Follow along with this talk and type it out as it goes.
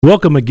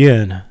Welcome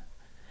again.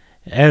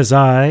 As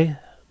I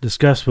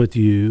discuss with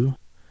you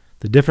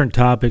the different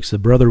topics that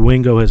Brother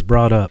Wingo has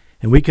brought up,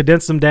 and we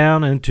condense them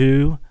down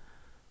into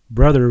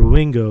Brother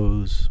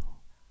Wingo's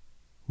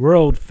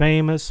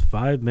world-famous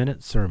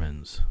 5-minute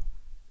sermons.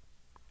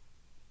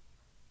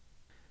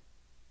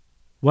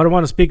 What I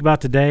want to speak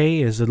about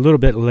today is a little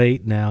bit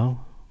late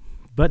now,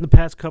 but in the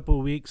past couple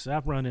of weeks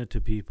I've run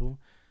into people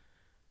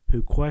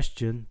who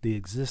question the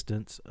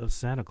existence of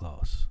Santa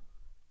Claus.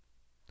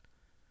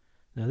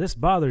 Now, this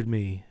bothered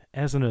me.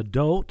 As an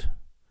adult,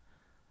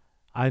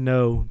 I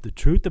know the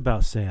truth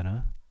about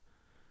Santa,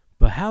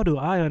 but how do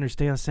I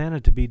understand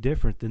Santa to be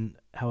different than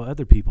how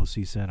other people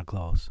see Santa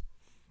Claus?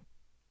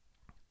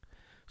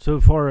 So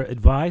for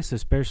advice,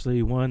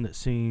 especially one that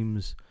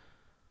seems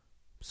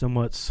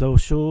somewhat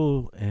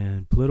social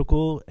and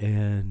political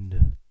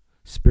and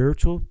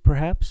spiritual,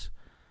 perhaps,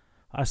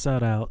 I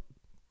sought out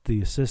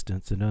the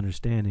assistance and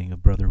understanding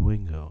of Brother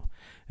Wingo.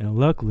 And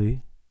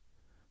luckily,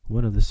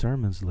 one of the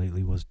sermons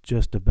lately was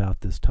just about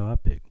this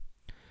topic.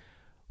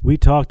 We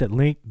talked at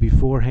length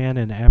beforehand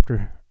and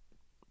after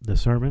the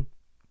sermon.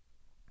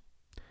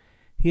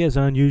 He has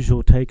an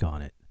unusual take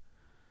on it.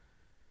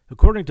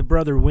 According to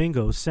Brother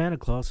Wingo, Santa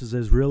Claus is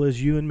as real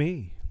as you and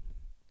me.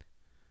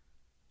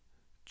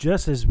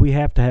 Just as we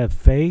have to have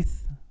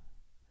faith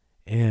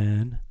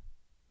in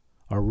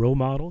our role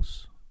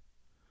models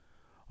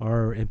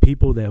or in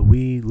people that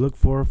we look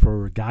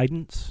for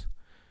guidance.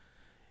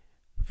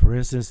 For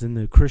instance, in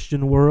the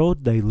Christian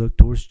world, they look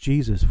towards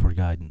Jesus for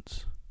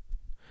guidance.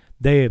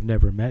 They have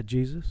never met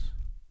Jesus.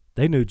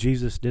 They knew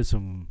Jesus did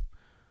some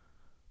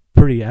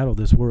pretty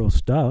out-of-this-world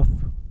stuff.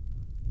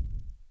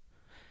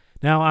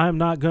 Now, I'm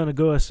not going to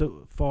go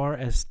so far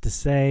as to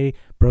say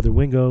Brother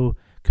Wingo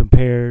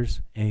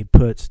compares and he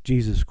puts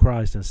Jesus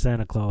Christ and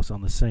Santa Claus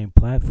on the same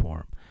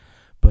platform.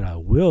 But I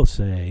will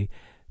say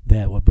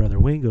that what Brother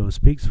Wingo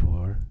speaks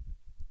for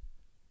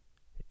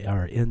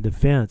are in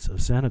defense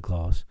of Santa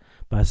Claus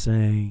by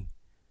saying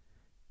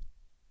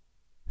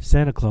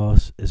Santa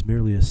Claus is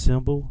merely a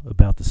symbol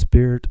about the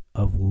spirit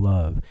of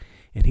love.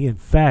 And he in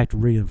fact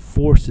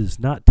reinforces,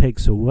 not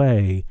takes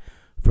away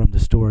from the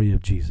story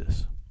of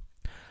Jesus.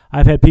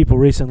 I've had people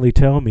recently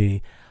tell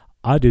me,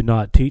 I do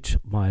not teach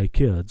my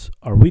kids,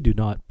 or we do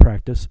not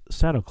practice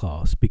Santa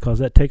Claus, because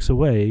that takes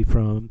away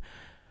from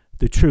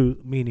the true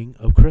meaning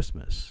of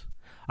Christmas.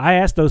 I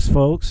asked those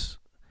folks,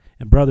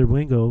 and Brother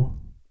Wingo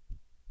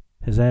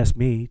has asked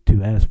me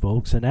to ask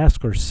folks and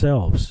ask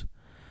ourselves.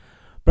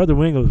 Brother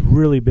Wingo is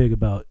really big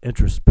about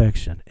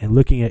introspection and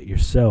looking at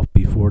yourself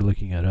before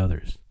looking at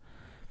others.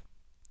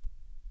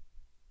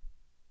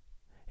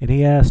 And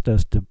he asked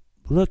us to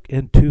look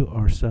into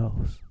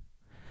ourselves.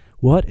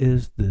 What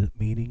is the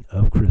meaning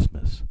of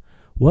Christmas?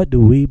 What do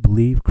we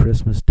believe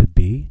Christmas to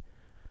be?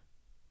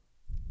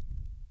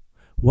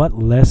 What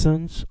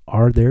lessons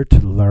are there to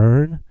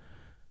learn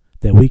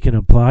that we can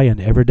apply in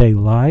everyday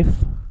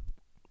life?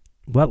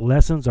 What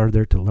lessons are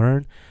there to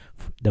learn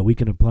that we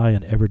can apply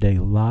in everyday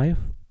life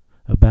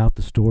about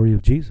the story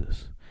of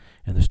Jesus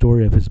and the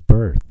story of his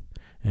birth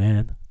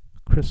and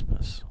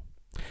Christmas?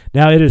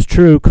 Now, it is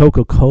true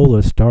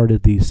Coca-Cola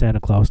started the Santa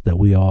Claus that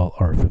we all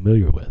are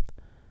familiar with.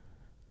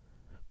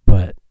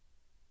 But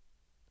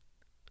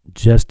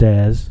just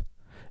as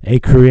a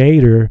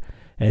creator,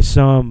 as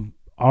some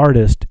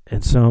artist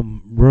in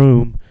some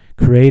room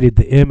created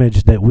the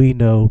image that we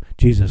know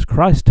Jesus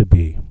Christ to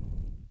be.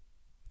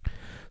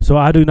 So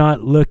I do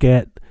not look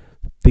at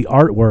the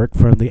artwork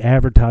from the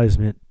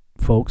advertisement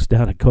folks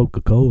down at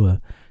Coca-Cola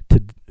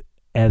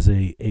as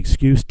an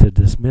excuse to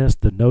dismiss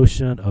the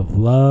notion of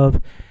love,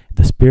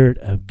 the spirit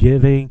of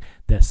giving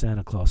that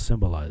Santa Claus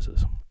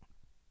symbolizes.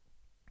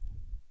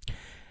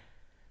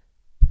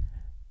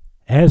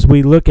 As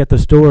we look at the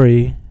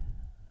story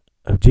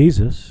of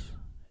Jesus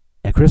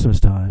at Christmas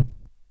time,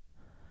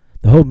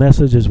 the whole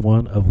message is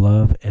one of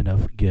love and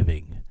of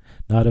giving,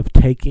 not of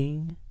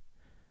taking,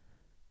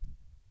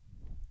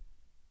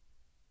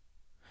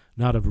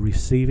 not of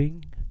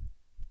receiving,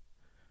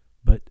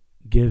 but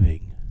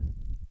giving.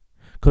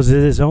 Because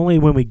it is only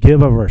when we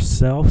give of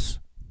ourselves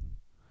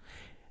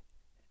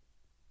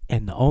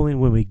and only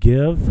when we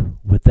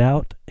give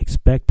without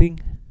expecting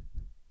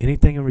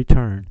anything in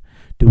return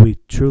do we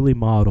truly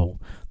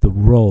model the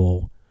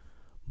role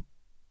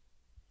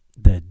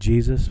that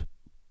Jesus,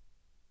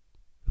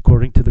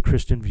 according to the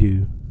Christian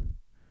view,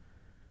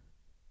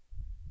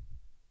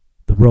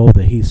 the role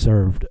that he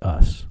served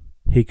us.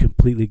 He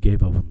completely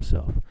gave of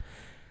himself.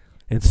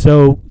 And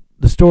so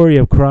the story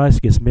of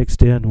Christ gets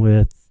mixed in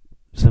with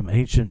some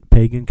ancient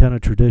pagan kind of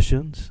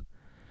traditions.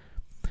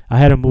 I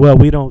had them,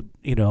 we don't,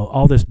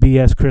 all this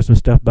BS Christmas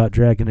stuff about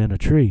dragging in a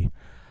tree.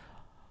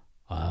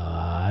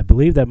 I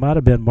believe that might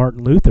have been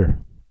Martin Luther,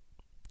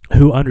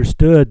 who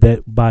understood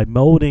that by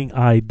molding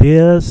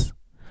ideas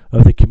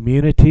of the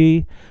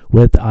community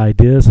with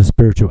ideas of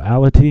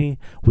spirituality,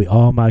 we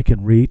all might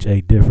can reach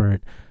a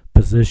different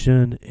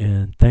position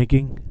in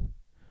thinking.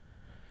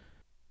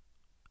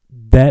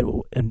 That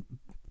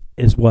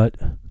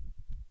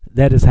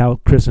is how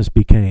Christmas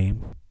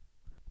became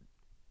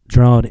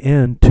drawn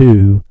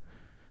into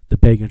the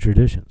pagan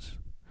traditions.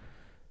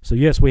 So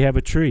yes, we have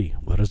a tree.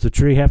 What does the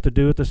tree have to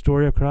do with the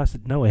story of Christ?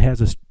 No, it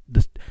has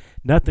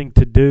nothing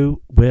to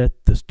do with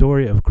the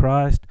story of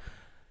Christ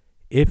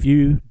if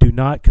you do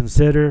not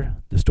consider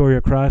the story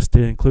of Christ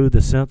to include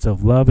the sense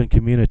of love and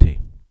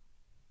community.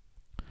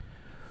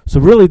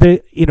 So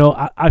really,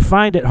 I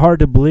find it hard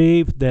to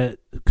believe that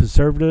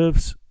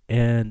conservatives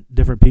and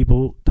different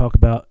people talk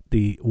about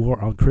the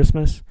war on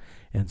Christmas,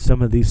 and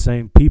some of these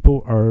same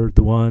people are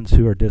the ones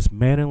who are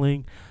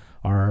dismantling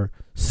our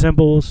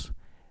symbols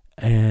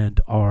and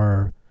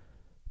our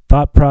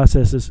thought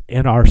processes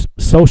and our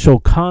social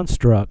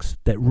constructs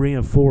that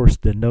reinforce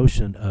the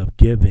notion of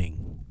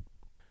giving.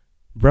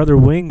 Brother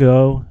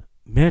Wingo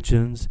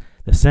mentions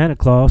that Santa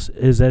Claus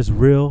is as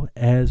real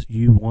as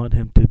you want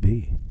him to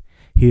be.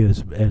 He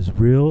is as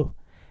real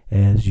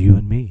as you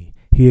and me.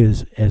 He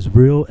is as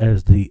real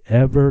as the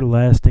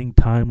everlasting,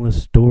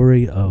 timeless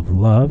story of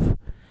love.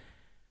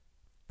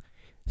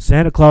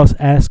 Santa Claus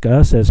asks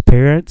us as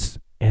parents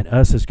and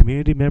us as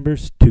community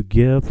members to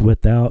give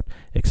without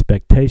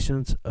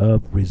expectations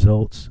of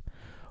results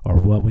or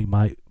what we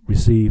might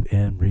receive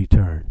in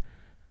return.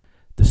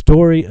 The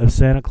story of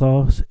Santa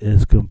Claus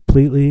is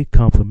completely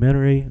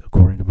complementary,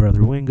 according to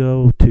Brother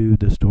Wingo, to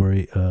the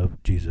story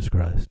of Jesus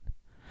Christ.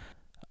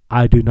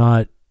 I do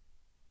not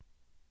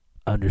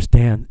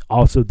understand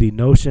also the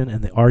notion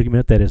and the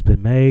argument that has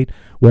been made.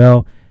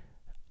 Well,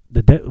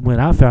 when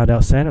I found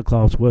out Santa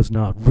Claus was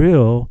not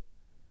real,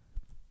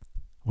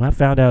 when I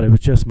found out it was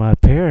just my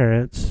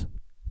parents,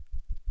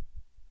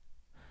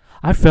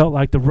 I felt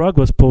like the rug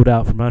was pulled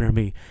out from under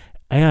me,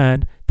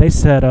 and they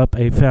set up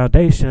a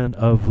foundation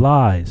of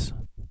lies.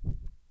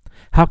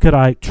 How could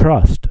I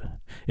trust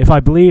if I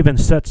believe in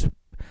such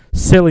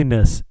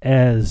silliness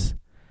as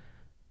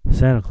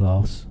Santa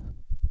Claus?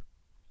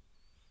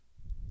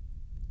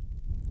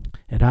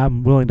 And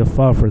I'm willing to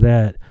fall for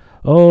that.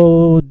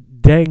 Oh,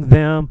 dang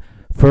them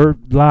for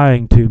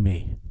lying to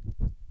me.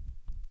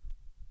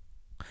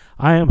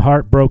 I am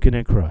heartbroken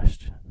and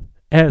crushed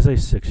as a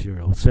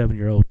 6-year-old,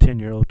 7-year-old,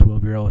 10-year-old,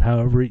 12-year-old,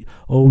 however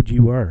old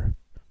you are.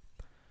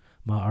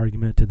 My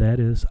argument to that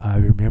is I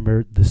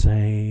remember the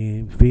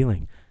same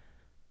feeling.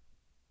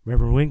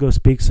 Reverend Wingo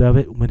speaks of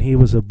it. When he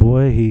was a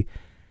boy,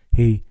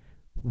 he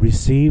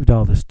received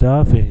all the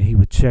stuff, and he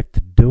would check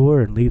the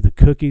door and leave the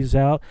cookies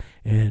out,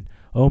 and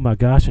oh my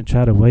gosh, and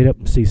try to wait up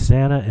and see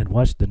Santa and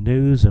watch the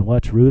news and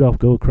watch Rudolph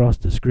go across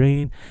the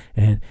screen.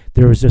 And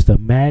there was just a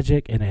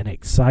magic and an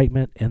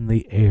excitement in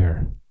the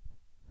air,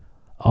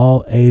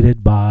 all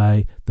aided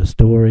by the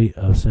story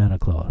of Santa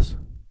Claus.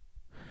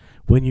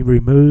 When you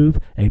remove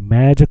a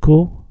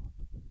magical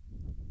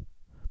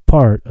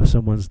part of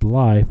someone's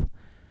life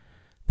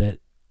that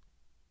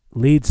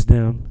leads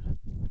them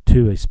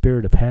to a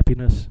spirit of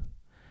happiness,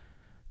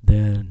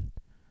 then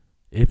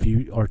if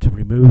you are to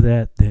remove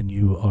that, then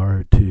you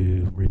are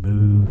to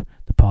remove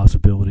the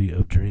possibility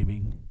of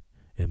dreaming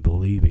and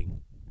believing,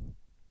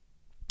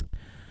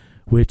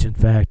 which in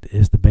fact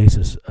is the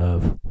basis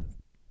of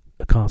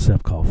a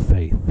concept called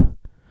faith,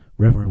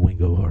 Reverend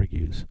Wingo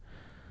argues.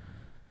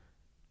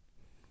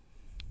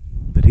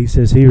 But he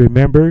says he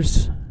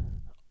remembers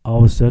all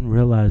of a sudden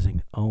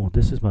realizing, oh,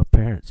 this is my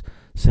parents.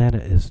 Santa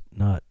is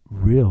not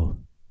real.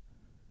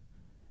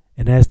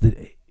 And as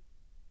the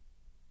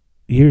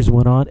years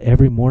went on,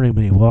 every morning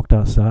when he walked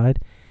outside,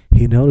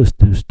 he noticed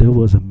there still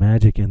was a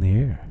magic in the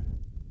air.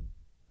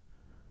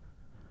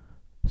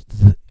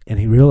 And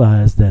he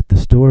realized that the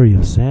story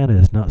of Santa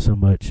is not so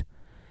much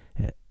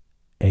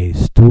a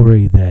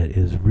story that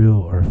is real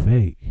or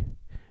fake.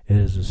 It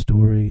is a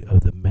story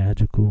of the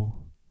magical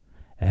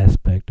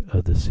aspect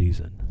of the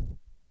season.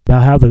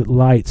 About how the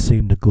lights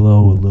seem to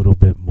glow a little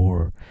bit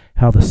more,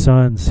 how the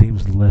sun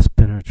seems less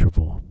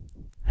penetrable,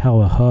 how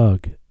a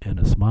hug and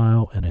a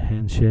smile and a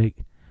handshake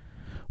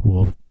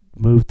will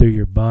move through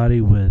your body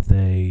with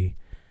a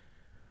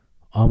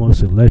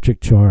almost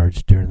electric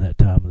charge during that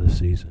time of the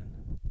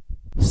season.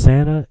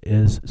 Santa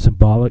is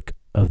symbolic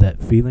of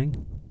that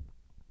feeling.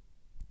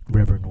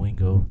 Reverend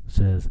Wingo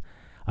says,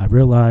 I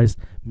realized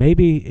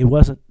maybe it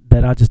wasn't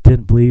that I just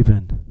didn't believe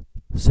in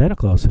Santa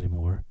Claus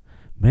anymore.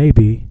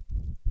 Maybe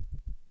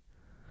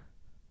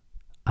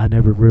I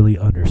never really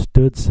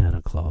understood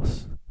Santa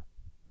Claus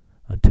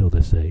until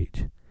this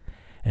age.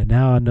 And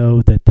now I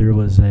know that there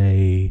was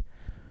a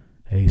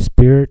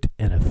spirit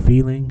and a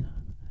feeling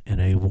and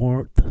a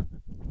warmth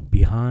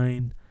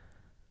behind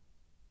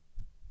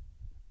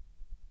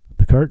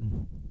the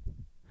curtain.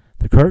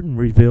 The curtain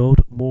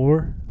revealed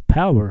more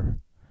power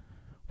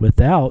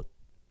without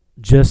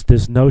just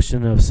this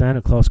notion of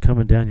Santa Claus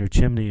coming down your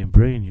chimney and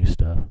bringing you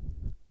stuff.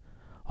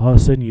 All of a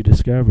sudden you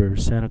discover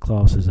Santa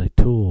Claus is a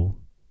tool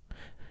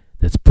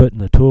that's put in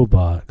the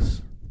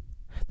toolbox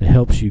that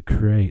helps you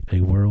create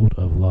a world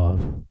of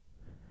love.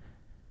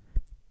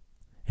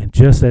 And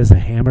just as a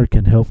hammer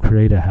can help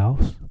create a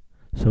house,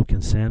 so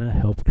can Santa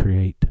help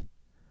create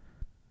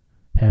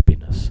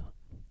happiness.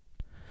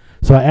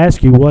 So I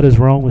ask you, what is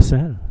wrong with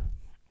Santa?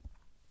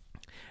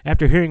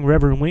 After hearing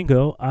Reverend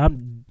Wingo, I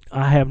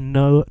have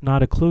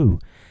not a clue.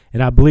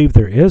 And I believe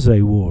there is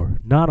a war,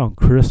 not on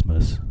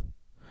Christmas,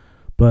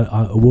 but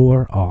a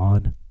war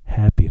on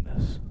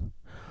happiness.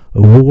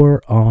 A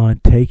war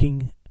on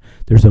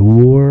there's a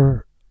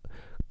war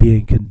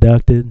being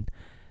conducted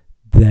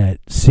that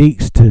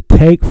seeks to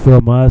take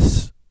from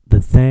us the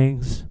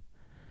things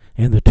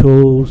and the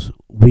tools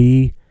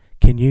we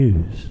can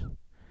use.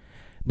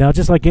 Now,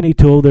 just like any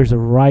tool, there's a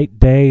right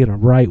day and a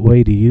right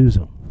way to use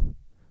them.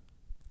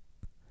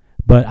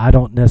 But I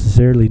don't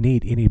necessarily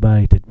need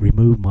anybody to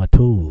remove my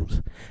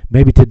tools.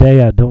 Maybe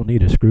today I don't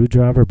need a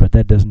screwdriver, but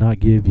that does not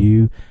give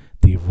you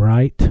the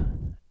right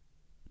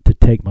to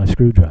take my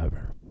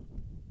screwdriver.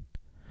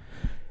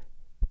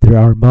 There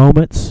are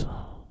moments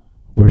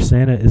where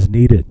Santa is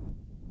needed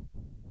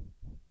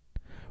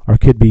or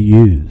could be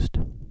used.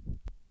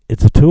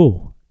 It's a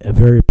tool, a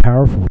very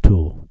powerful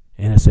tool,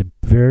 and it's a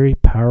very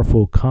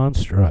powerful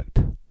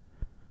construct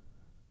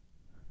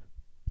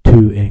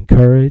to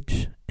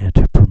encourage and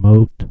to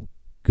promote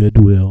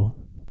goodwill,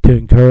 to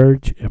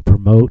encourage and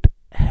promote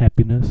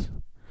happiness,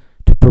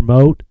 to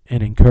promote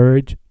and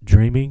encourage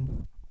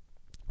dreaming,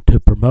 to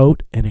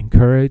promote and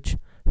encourage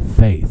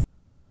faith.